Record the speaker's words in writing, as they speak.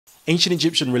Ancient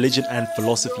Egyptian religion and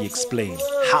philosophy explained.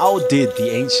 How did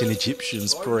the ancient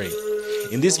Egyptians pray?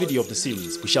 In this video of the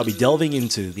series, we shall be delving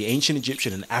into the ancient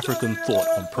Egyptian and African thought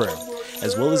on prayer,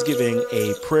 as well as giving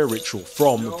a prayer ritual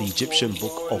from the Egyptian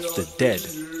Book of the Dead.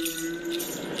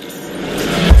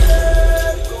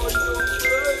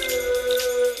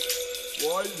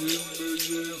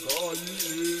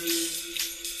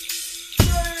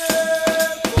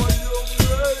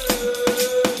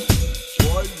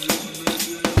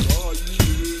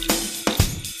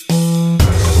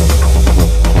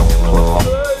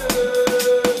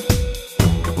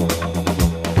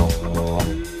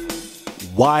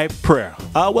 Why prayer?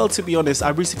 Well, to be honest, I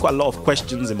received quite a lot of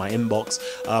questions in my inbox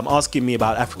asking me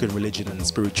about African religion and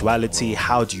spirituality.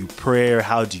 How do you pray?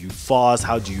 How do you fast?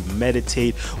 How do you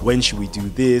meditate? When should we do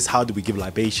this? How do we give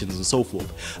libations and so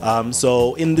forth?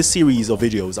 So in this series of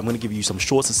videos, I'm going to give you some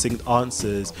short, succinct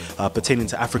answers pertaining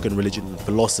to African religion and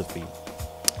philosophy.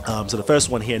 So the first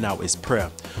one here now is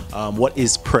prayer. What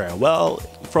is prayer? Well,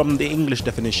 from the English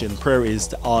definition, prayer is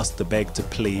to ask, to beg, to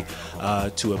plead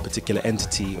to a particular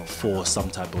entity for some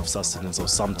type of sustenance or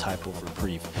some type of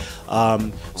reprieve.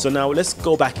 So now let's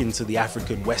go back into the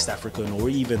African, West African, or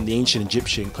even the ancient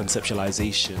Egyptian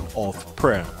conceptualization of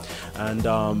prayer. And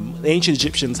the ancient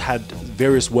Egyptians had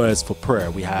various words for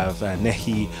prayer. We have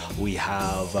nehi, we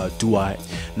have dua.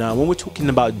 Now, when we're talking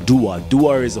about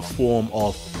dua is a form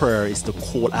of prayer. It's to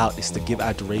call out, it's to give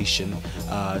adoration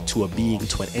to a being,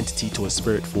 to an entity, to a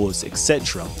spirit force,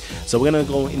 etc. So we're going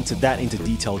to go into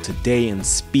detail today and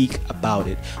speak about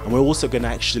it. And we're also going to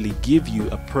actually give you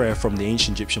a prayer from the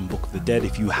ancient Egyptian Book of the Dead.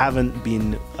 If you haven't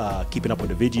been keeping up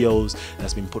with the videos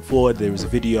that's been put forward, there is a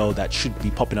video that should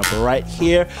be popping up right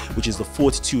here, which is the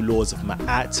 42 laws of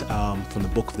Ma'at from the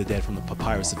Book of the Dead, from the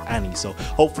Papyrus of Ani. So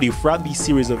hopefully throughout these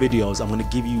series of videos, I'm going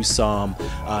to give you some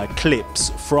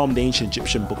clips from the ancient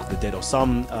Egyptian Book of the Dead, or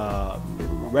some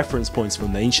reference points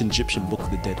from the ancient Egyptian Book of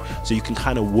the Dead, so you can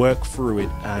kind of work through it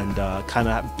and kind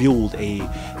of build a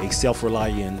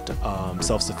self-reliant,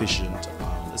 self-sufficient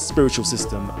spiritual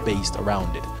system based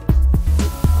around it.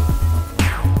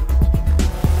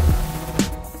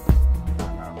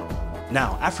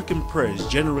 Now, African prayers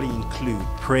generally include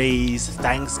praise,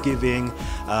 thanksgiving,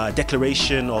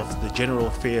 declaration of the general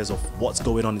affairs of what's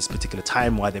going on this particular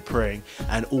time, why they're praying,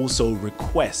 and also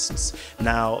requests.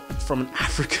 Now, from an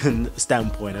African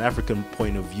standpoint, an African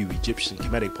point of view, Egyptian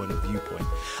Kemetic point of viewpoint,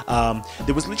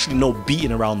 there was literally no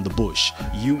beating around the bush.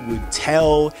 You would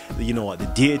tell,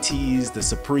 the deities, the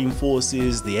supreme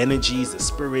forces, the energies, the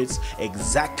spirits,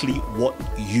 exactly what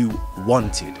you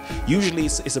wanted. Usually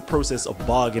it's a process of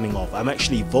bargaining off. I'm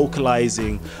actually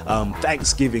vocalizing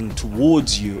thanksgiving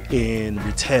towards you in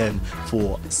return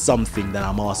for something that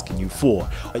I'm asking you for.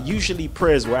 Usually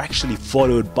prayers were actually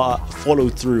followed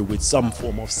through with some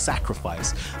form of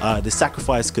sacrifice. The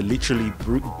sacrifice could literally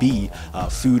be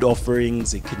food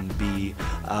offerings. It can be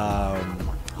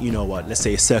let's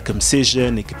say a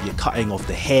circumcision. It could be a cutting of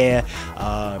the hair.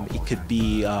 It could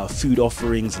be food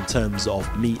offerings in terms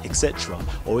of meat, etc.,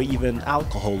 or even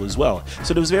alcohol as well.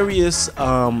 So there was various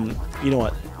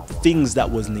things that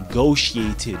was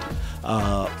negotiated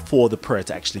for the prayer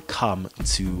to actually come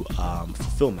to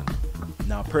fulfillment.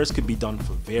 Now, prayers could be done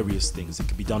for various things. It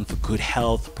could be done for good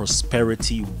health,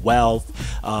 prosperity, wealth,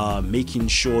 making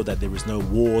sure that there is no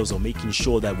wars, or making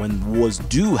sure that when wars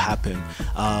do happen,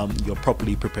 you're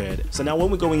properly prepared. So now when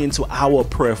we're going into our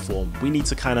prayer form, we need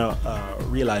to kind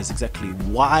of realize exactly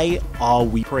why are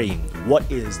we praying? What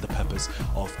is the purpose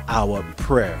of our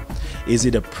prayer? Is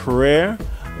it a prayer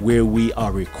where we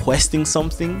are requesting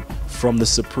something from the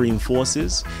supreme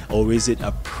forces, or is it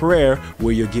a prayer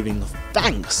where you're giving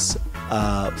thanks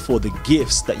for the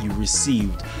gifts that you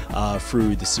received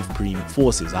through the supreme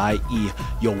forces, i.e.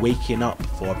 you're waking up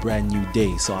for a brand new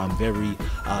day? So I'm very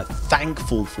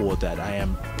thankful for that. I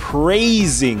am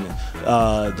praising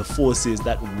the forces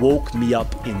that woke me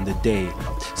up in the day.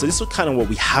 So this is kind of what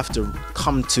we have to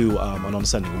come to an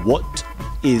understanding. What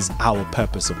is our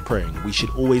purpose of praying? We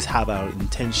should always have our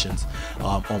intentions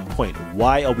on point.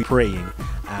 Why are we praying,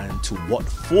 and to what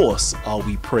force are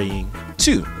we praying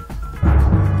to?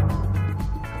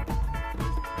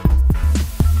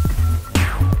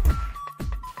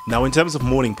 Now, in terms of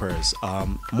morning prayers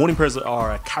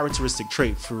are a characteristic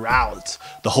trait throughout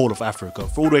the whole of Africa,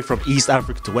 all the way from East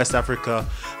Africa to West Africa,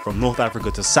 from North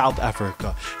Africa to South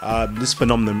Africa. This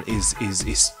phenomenon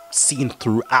is seen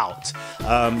throughout.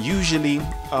 Usually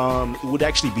it would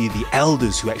actually be the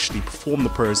elders who actually perform the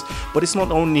prayers, but it's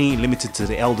not only limited to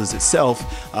the elders itself.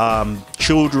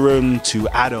 Children to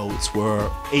adults were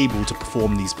able to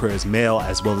perform these prayers. Male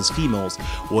as well as females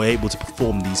were able to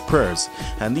perform these prayers,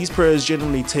 and these prayers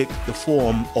generally take the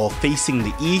form of facing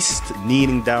the east,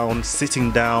 kneeling down,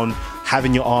 sitting down,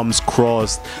 having your arms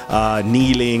crossed,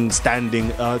 kneeling, standing.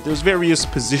 There's various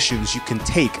positions you can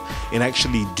take in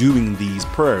actually doing these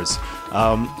prayers.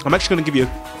 I'm actually going to give you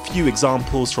a few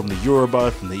examples from the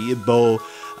Yoruba, from the Igbo,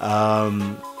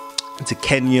 to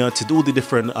Kenya, to all the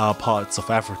different parts of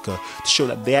Africa, to show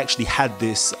that they actually had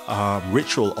this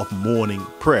ritual of morning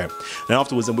prayer. And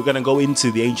afterwards, then we're going to go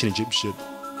into the ancient Egyptian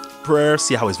prayer,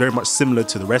 see how it's very much similar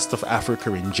to the rest of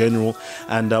Africa in general,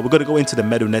 and we're going to go into the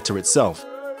Medu Neter itself.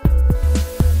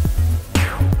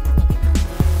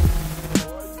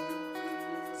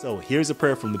 So here's a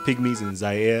prayer from the Pygmies in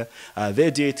Zaire.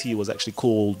 Their deity was actually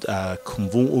called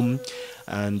Kumvuum,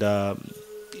 and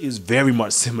is very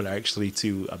much similar actually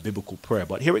to a biblical prayer.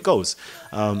 But here it goes.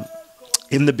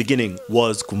 In the beginning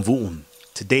was Kumvuum.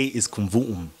 Today is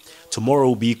Kumvuum. Tomorrow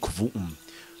will be Kumvuum.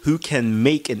 Who can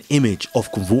make an image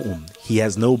of Kumvuum? He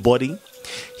has no body.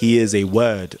 He is a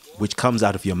word which comes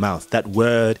out of your mouth. That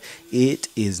word, it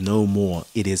is no more.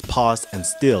 It is past and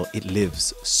still it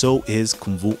lives. So is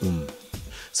Kumvuum.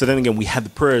 So then again, we had the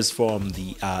prayers from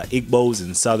the Igbos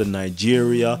in southern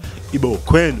Nigeria. Igbo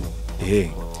kwenu.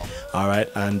 Hey. All right,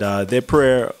 and their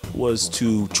prayer was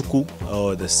to Chukwu,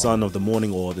 or the son of the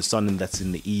morning, or the sun that's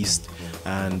in the east.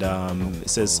 And it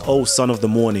says, "Oh, son of the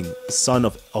morning, son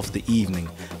of the evening,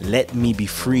 let me be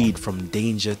freed from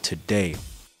danger today."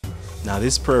 Now,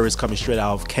 this prayer is coming straight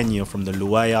out of Kenya from the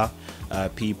Luaya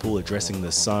people addressing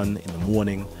the sun in the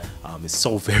morning. It's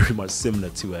so very much similar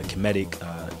to a Kemetic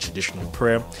traditional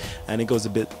prayer, and it goes a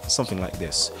bit something like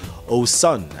this. "O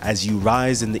sun, as you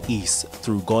rise in the east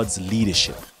through God's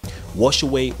leadership, wash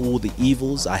away all the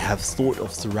evils I have thought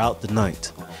of throughout the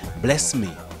night. Bless me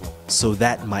so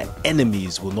that my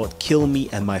enemies will not kill me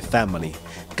and my family.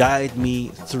 Guide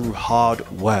me through hard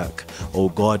work. O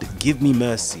God, give me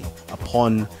mercy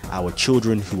upon our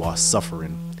children who are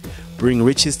suffering. Bring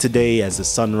riches today as the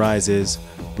sun rises.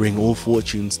 Bring all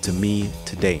fortunes to me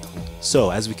today."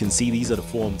 So as we can see, these are the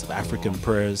forms of African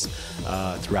prayers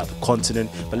throughout the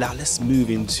continent. But now let's move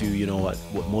into, you know,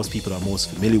 what most people are most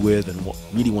familiar with, and what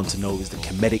really want to know is the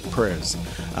Kemetic prayers.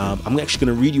 I'm actually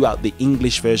going to read you out the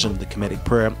English version of the Kemetic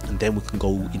prayer, and then we can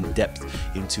go in depth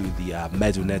into the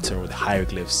Medu Neter, or the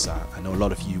hieroglyphs. I know a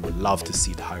lot of you would love to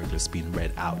see the hieroglyphs being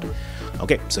read out.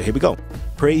 Okay, so here we go.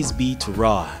 "Praise be to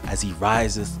Ra as he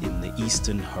riseth in the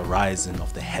eastern horizon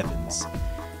of the heavens.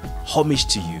 Homage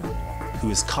to you, who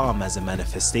is calm as a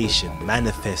manifestation,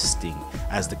 manifesting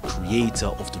as the creator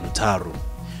of the Nutaru.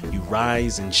 You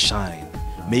rise and shine,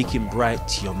 making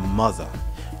bright your mother.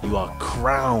 You are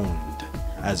crowned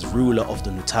as ruler of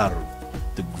the Nutaru.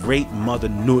 The great mother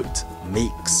Nut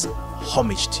makes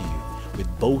homage to you with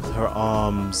both her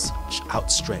arms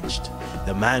outstretched.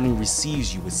 The man who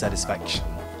receives you with satisfaction.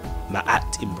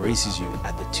 Ma'at embraces you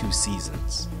at the two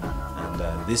seasons." And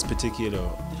this particular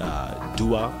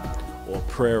dua, or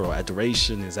prayer, or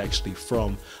adoration, is actually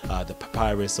from the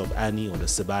Papyrus of Ani, or the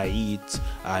Sabayit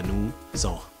Anu.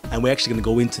 So, and we're actually going to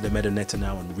go into the Medu Neter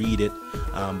now and read it.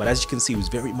 But as you can see, it was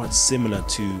very much similar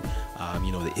to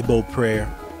you know, the Igbo prayer,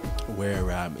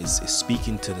 where it's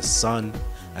speaking to the sun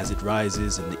as it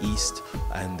rises in the east,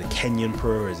 and the Kenyan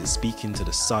prayer is speaking to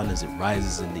the sun as it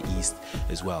rises in the east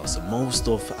as well. So most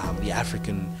of the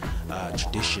African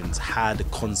traditions had the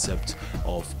concept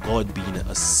of God being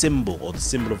a symbol, or the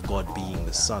symbol of God being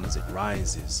the sun as it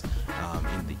rises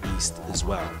in the east as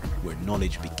well, where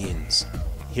knowledge begins.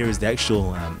 Here is the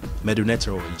actual Medu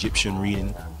Neter, or Egyptian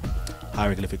reading,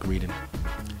 hieroglyphic reading.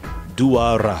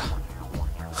 "Dua Ra,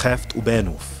 Kheft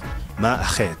Ubenuf, Ma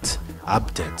Achet,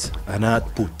 Abtet,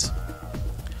 Anat Put,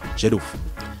 Jeduf,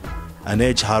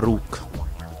 Anej Haruk,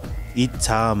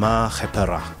 Ita Ma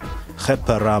Khepera,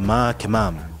 Khepera Ma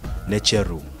Kemam,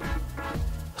 Necheru,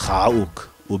 Khauk,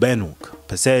 Ubenuk,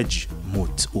 Pasej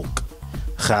Mut Uk,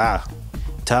 Kha,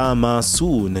 Tama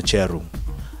Su Necheru,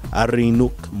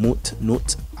 Arinuk Mut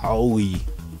Nut Awi,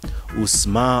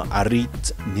 Usma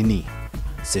Arit Nini,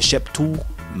 Sesheptu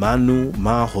Manu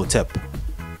Ma Hotep,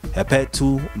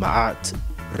 Hepetu Ma'at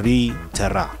Ri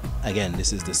Terra." Again,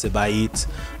 this is the Sabayit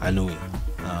Anui,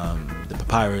 the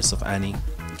Papyrus of Ani.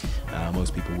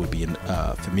 Most people would be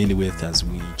familiar with, as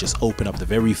we just open up the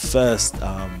very first.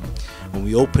 When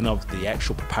we open up the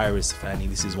actual Papyrus of Ani,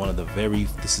 this is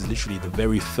literally the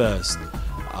very first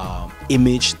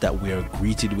image that we are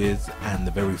greeted with, and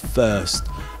the very first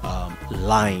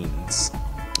lines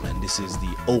and this is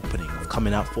the opening of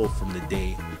coming out forth from the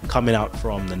day, coming out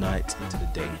from the night into the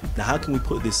day. Now, how can we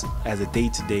put this as a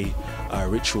day-to-day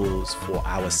rituals for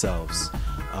ourselves?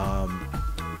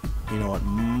 You know what,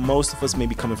 most of us may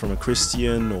be coming from a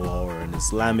Christian or an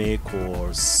Islamic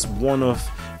or one of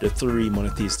the three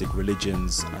monotheistic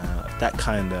religions, that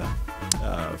kind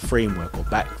of framework or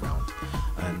background.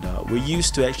 And we're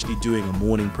used to actually doing a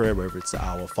morning prayer, whether it's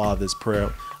our Father's prayer,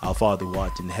 our Father who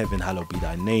art in heaven, hallowed be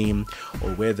thy name, or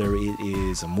whether it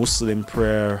is a Muslim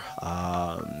prayer,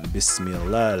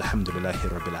 Bismillah, Alhamdulillahi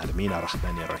Rabbil Alameen,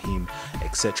 Ar-Rahman Ar-Rahim,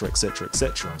 etc., etc.,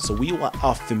 etc. So we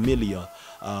are familiar,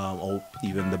 or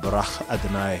even the Barach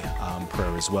Adonai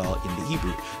prayer as well in the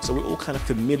Hebrew. So we're all kind of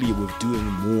familiar with doing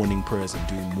morning prayers and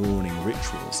doing morning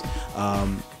rituals.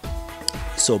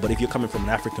 But if you're coming from an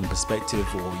African perspective,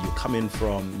 or you're coming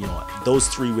from, you know, those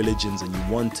three religions, and you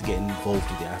want to get involved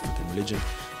with the African religion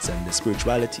and the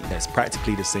spirituality, that's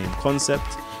practically the same concept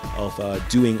of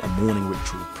doing a morning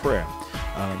ritual prayer.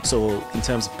 So in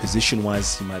terms of position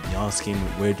wise, you might be asking,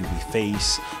 where do we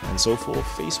face and so forth?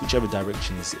 Face whichever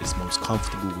direction is most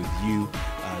comfortable with you.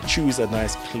 Choose a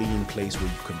nice clean place where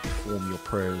you can perform your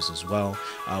prayers as well.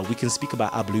 We can speak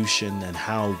about ablution and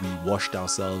how we washed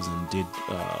ourselves and did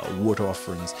water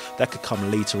offerings. That could come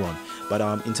later on. But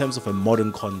in terms of a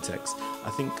modern context,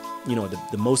 I think, you know,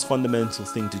 the most fundamental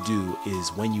thing to do is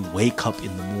when you wake up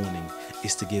in the morning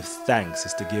is to give thanks,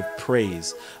 is to give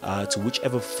praise to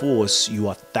whichever force you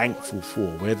are thankful for,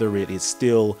 whether it is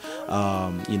still,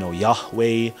 you know,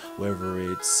 Yahweh, whether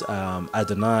it's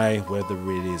Adonai, whether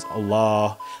it is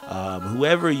Allah,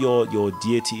 whoever your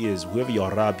deity is, whoever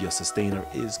your Rab, your sustainer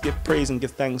is, give praise and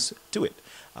give thanks to it.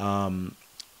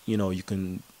 You know, you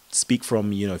can speak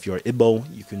from, you know, if you're Igbo,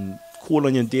 you can call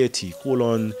on your deity, call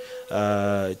on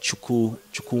Chukwu,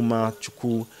 Chukwuma,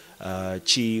 Chukwu,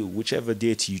 Chi, whichever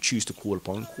deity you choose to call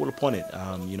upon it.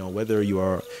 You know, whether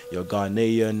you're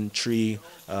Ghanaian, Tree,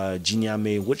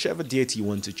 Jinyame, whichever deity you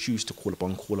want to choose to call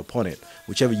upon it.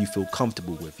 Whichever you feel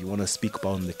comfortable with. You want to speak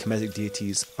about the Kemetic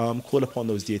deities, call upon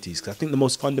those deities. Because I think the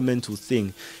most fundamental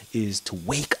thing is to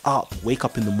wake up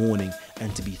in the morning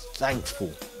and to be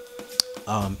thankful.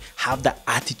 Have that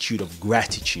attitude of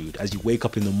gratitude as you wake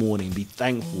up in the morning. Be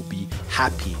thankful, be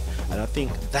happy, and I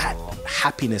think that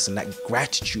happiness and that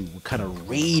gratitude will kind of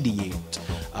radiate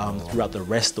throughout the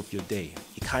rest of your day.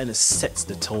 It kind of sets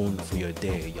the tone for your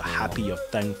day. You're happy, you're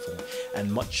thankful,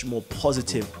 and much more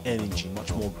positive energy,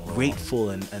 much more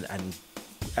grateful and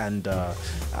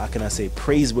how can I say,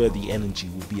 praiseworthy energy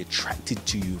will be attracted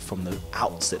to you from the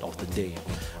outset of the day.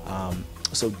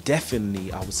 So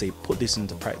definitely, I would say, put this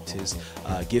into practice.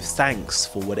 Give thanks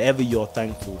for whatever you're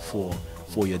thankful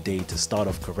for your day to start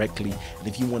off correctly. And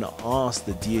if you want to ask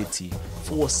the deity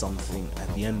for something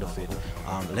at the end of it,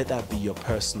 let that be your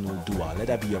personal dua. Let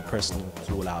that be your personal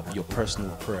call out, your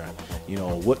personal prayer. You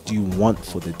know, what do you want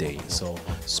for the day? So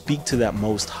speak to that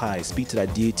Most High, speak to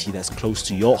that deity that's close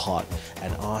to your heart,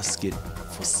 and ask it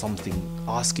for something.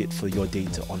 Ask it for your day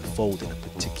to unfold in a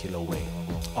particular way.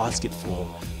 Ask it for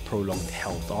prolonged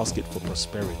health, ask it for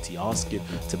prosperity, ask it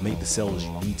to make the sales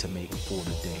you need to make for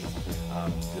the day.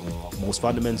 The most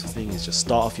fundamental thing is just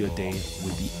start off your day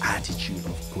with the attitude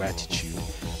of gratitude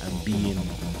and being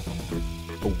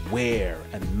aware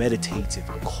and meditative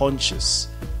and conscious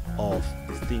of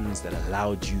the things that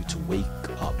allowed you to wake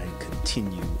up and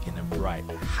continue in a bright,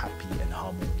 happy and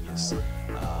harmonious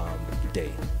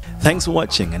day. Thanks for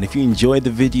watching, and if you enjoyed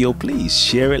the video, please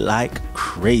share it like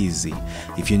crazy.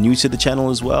 If you're new to the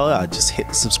channel as well, just hit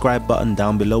the subscribe button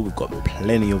down below. We've got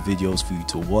plenty of videos for you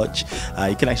to watch.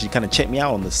 You can actually kind of check me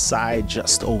out on the side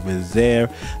just over there.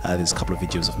 There's a couple of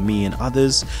videos of me and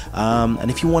others. And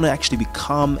if you want to actually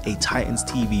become a Titans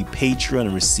TV patron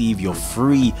and receive your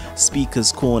free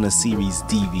Speakers Corner series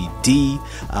DVD,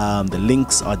 the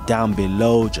links are down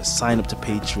below. Just sign up to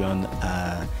Patreon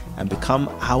and become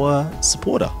our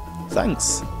supporter.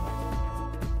 Thanks.